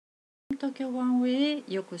Tokyo One Way,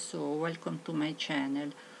 Yokoso, welcome to my channel.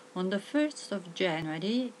 On the 1st of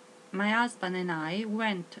January, my husband and I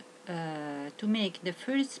went to make the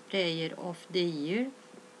first prayer of the year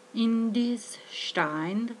in this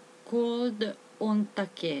shrine called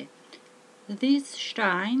Ontake. This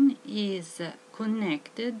shrine is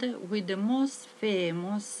connected with the most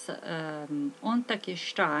famous Ontake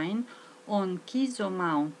Shrine on Kiso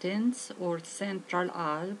Mountains or Central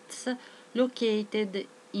Alps, located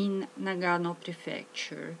in Nagano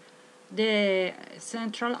Prefecture. The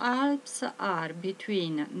Central Alps are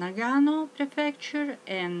between Nagano Prefecture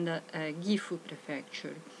and Gifu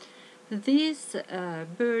Prefecture. These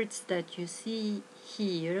birds that you see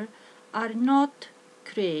here are not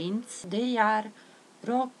cranes, they are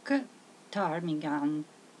rock ptarmigan,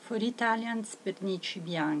 for Italians pernici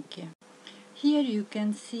bianche. Here you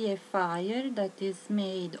can see a fire that is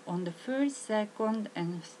made on the 1st, 2nd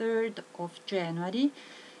and 3rd of January,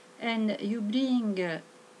 and you bring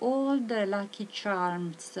all the lucky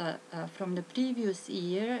charms from the previous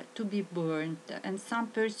year to be burnt, and some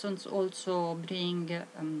persons also bring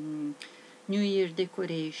New Year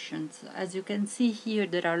decorations. As you can see here,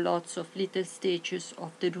 there are lots of little statues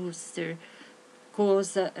of the rooster,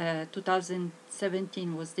 because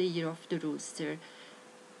 2017 was the year of the rooster.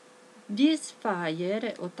 This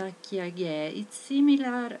fire, otakiage, is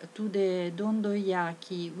similar to the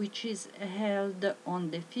dondoyaki, which is held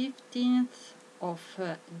on the 15th of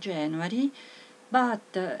January, but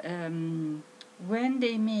when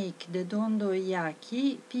they make the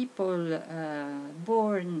dondoyaki, people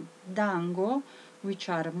burn dango, which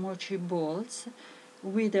are mochi balls,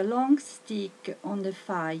 with a long stick on the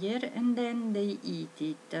fire, and then they eat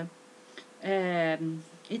it.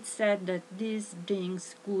 It's said that this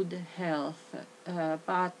brings good health,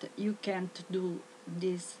 but you can't do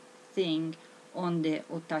this thing on the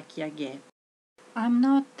otakiage. I'm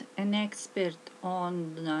not an expert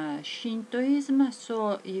on Shintoism,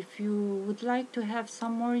 so if you would like to have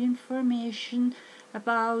some more information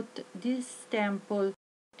about this temple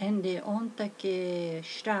and the Ontake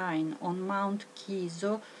Shrine on Mount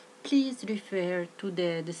Kiso, please refer to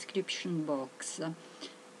the description box.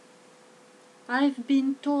 I've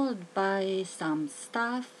been told by some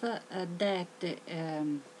staff that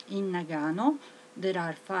in Nagano there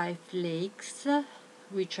are 5 lakes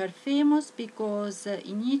which are famous because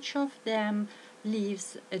in each of them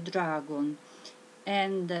lives a dragon,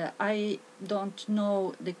 and I don't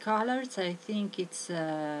know the colors. I think it's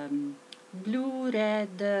blue,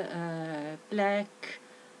 red, black,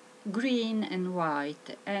 green and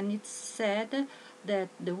white, and it's said that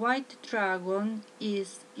the white dragon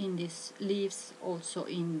lives also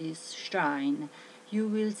in this shrine. You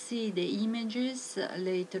will see the images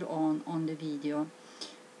later on the video.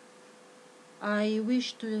 I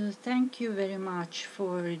wish to thank you very much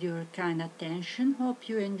for your kind attention. Hope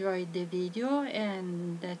you enjoyed the video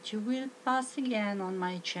and that you will pass again on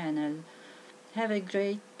my channel. Have a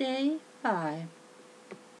great day. Bye.